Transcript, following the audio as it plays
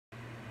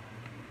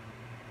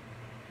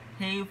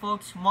Hey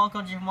folks,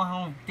 welcome to my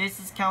home. This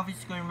is Calvin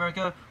School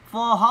America.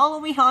 For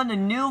Halloween Hunt, the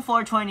new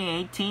for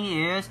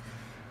 2018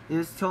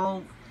 is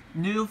so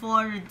new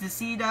for to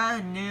see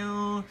that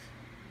new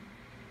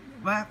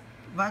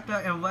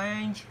Raptor and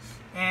Range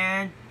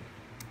and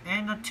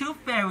the two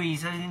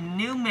fairies and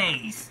new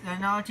maze.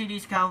 And now to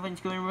this Calvin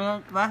School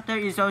Raptor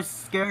is so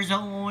scare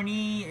zone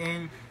only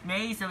and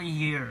maze over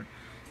here.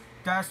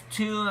 That's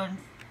two and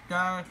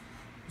the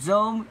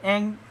Zone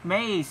and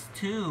Maze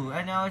too.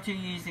 And now to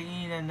use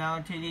and now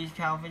to this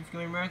Calvin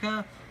School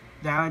America.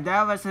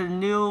 That was a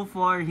new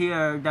for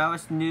here. That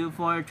was new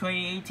for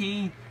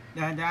 2018.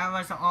 That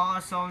was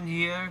awesome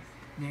here.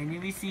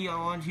 Then we see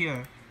on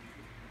here.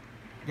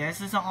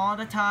 This is all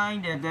the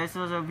time. That this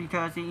is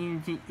because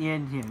in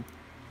him.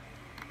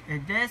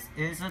 And this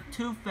is a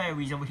two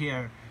fairies over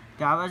here.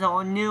 That was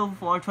all new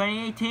for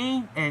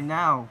 2018 and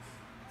now.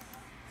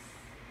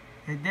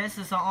 And this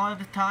is all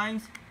the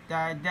times.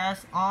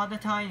 That's all the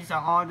times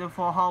are ordered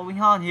for Halloween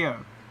Hunt here.